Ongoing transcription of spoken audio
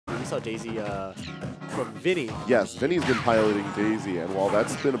saw Daisy from Vinny. Yes, Vinny's been piloting Daisy, and while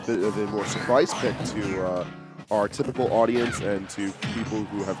that's been a bit of a more surprise pick to our typical audience and to people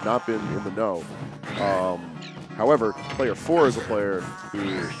who have not been in the know, however, player 4 is a player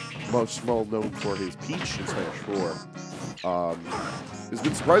who most well known for his Peach in Smash 4. Has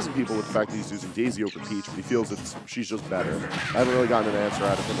been surprising people with the fact that he's using Daisy over Peach, but he feels that she's just better. I haven't really gotten an answer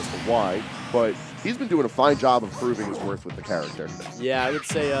out of him as to why, but he's been doing a fine job of proving his worth with the character. Yeah, I would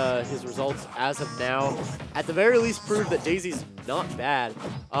say his results as of now, at the very least, prove that Daisy's not bad.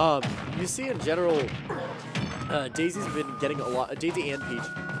 You see in general, Daisy's been getting a lot, Daisy and Peach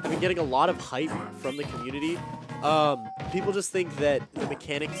have been getting a lot of hype from the community. People just think that the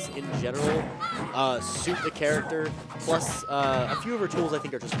mechanics in general suit the character, plus a few of her tools I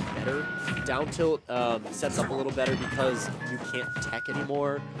think are just better. Down tilt sets up a little better because you can't tech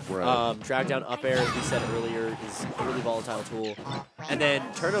anymore. Right. Drag down up air, as we said earlier, is a really volatile tool. And then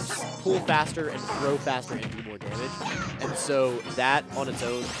turn-ups pull faster and throw faster and do more damage. And so that on its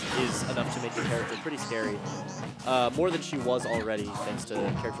own is enough to make the character pretty scary. More than she was already, thanks to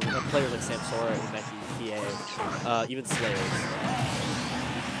players like Samsora, Umeki, PA, even Slayers.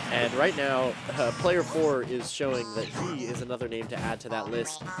 And right now, player 4 is showing that he is another name to add to that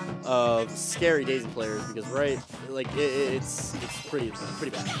list of scary Daisy players because it's pretty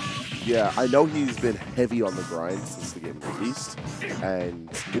bad. Yeah, I know he's been heavy on the grind since the game released, and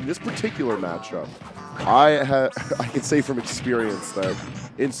in this particular matchup, I can say from experience that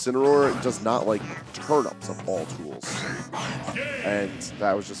Incineroar does not like turn-ups of all tools. And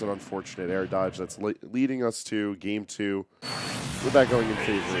that was just an unfortunate air dodge that's leading us to Game 2, with that going in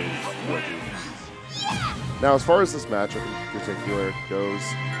favor of Reggie. Now, as far as this matchup in particular goes,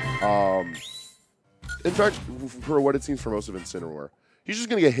 in fact, for what it seems for most of Incineroar, he's just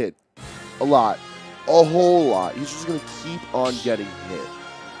going to get hit a lot, a whole lot. He's just going to keep on getting hit.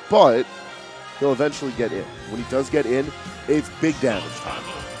 But he'll eventually get in. When he does get in, it's big damage time.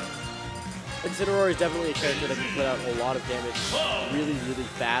 Incineroar is definitely a character that can put out a lot of damage really, really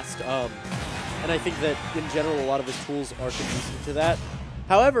fast. And I think that, in general, a lot of his tools are conducive to that.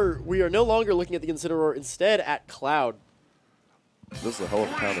 However, we are no longer looking at the Incineroar, instead at Cloud. This is a hell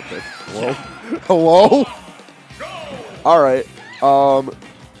of a counter pick. Hello? Hello? All right.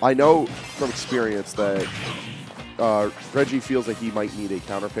 I know from experience that Reggie feels that he might need a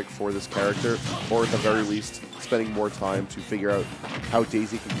counter pick for this character, or at the very least, spending more time to figure out how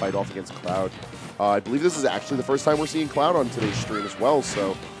Daisy can fight off against Cloud. I believe this is actually the first time we're seeing Cloud on today's stream as well,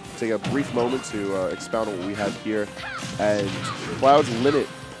 so take a brief moment to expound on what we have here. And Cloud's limit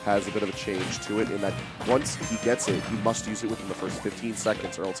has a bit of a change to it in that once he gets it, he must use it within the first 15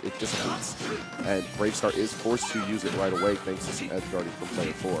 seconds or else it dissipates. And BraveStar is forced to use it right away thanks to some edge guarding from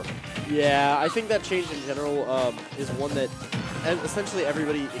player 4. Yeah, I think that change in general is one that essentially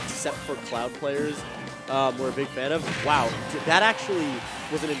everybody except for Cloud players were a big fan of. Wow, that actually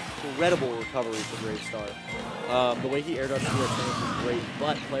was an incredible recovery for BraveStar. The way he air dodged through was great,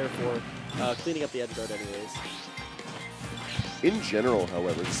 but player 4 cleaning up the edge guard anyways. In general,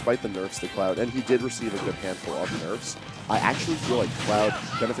 however, despite the nerfs to Cloud, and he did receive a good handful of nerfs, I actually feel like Cloud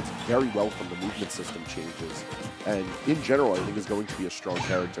benefits very well from the movement system changes. And in general, I think is going to be a strong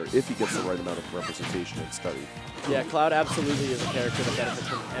character if he gets the right amount of representation and study. Yeah, Cloud absolutely is a character that benefits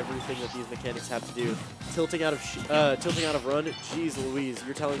from everything that these mechanics have to do. Tilting out of run, geez Louise,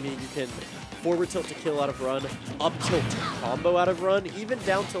 you're telling me you can forward tilt to kill out of run, up tilt to combo out of run, even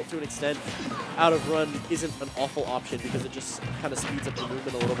down tilt to an extent out of run isn't an awful option because it just kind of speeds up the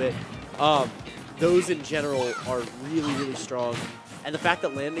movement a little bit. Those in general are really, really strong. And the fact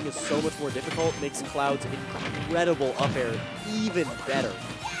that landing is so much more difficult makes Cloud's incredible up air even better.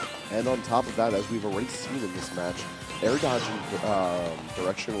 And on top of that, as we've already seen in this match, air dodging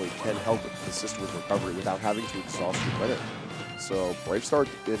directionally can help assist with recovery without having to exhaust your limit. So BraveStar,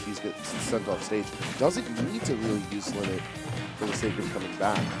 if he's sent off stage, doesn't need to really use limit for the sake of coming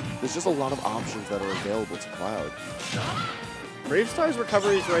back. There's just a lot of options that are available to Cloud. BraveStar's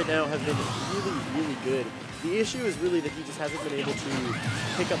recoveries right now have been really, really good. The issue is really that he just hasn't been able to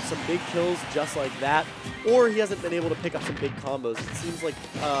pick up some big kills just like that, or he hasn't been able to pick up some big combos. It seems like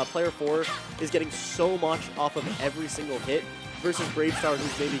player 4 is getting so much off of every single hit versus BraveStar,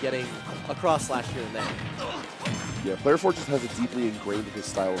 who's maybe getting a cross slash here and there. Yeah, player 4 just has it deeply ingrained in his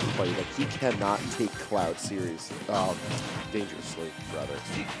style of play that he cannot take Cloud dangerously, rather.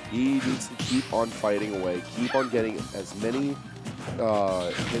 He needs to keep on fighting away, keep on getting as many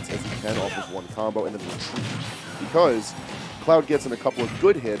hits as he can off of one combo, and then retreat. Because Cloud gets in a couple of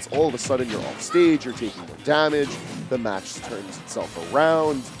good hits, all of a sudden you're off stage, you're taking more damage, the match turns itself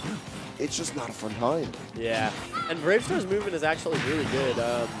around. it's just not a fun time. Yeah, and BraveStar's movement is actually really good.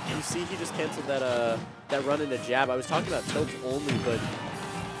 You see he just canceled that run into jab. I was talking about tilts only, but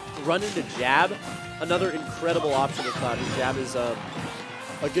run into jab, another incredible option with Cloud. His jab is a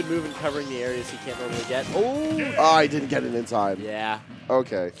good move in covering the areas he can't normally get. Oh! I didn't get it in time. Yeah.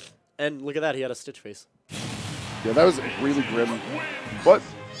 Okay. And look at that, he had a Stitch face. Yeah, that was really grim. But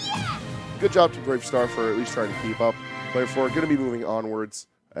good job to BraveStar for at least trying to keep up. Player 4 going to be moving onwards.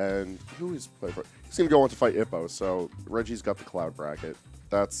 And who is player 4? He's going to go on to fight Ippo. So Reggie's got the Cloud bracket.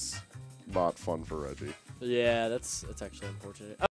 That's not fun for Reggie. Yeah, that's actually unfortunate.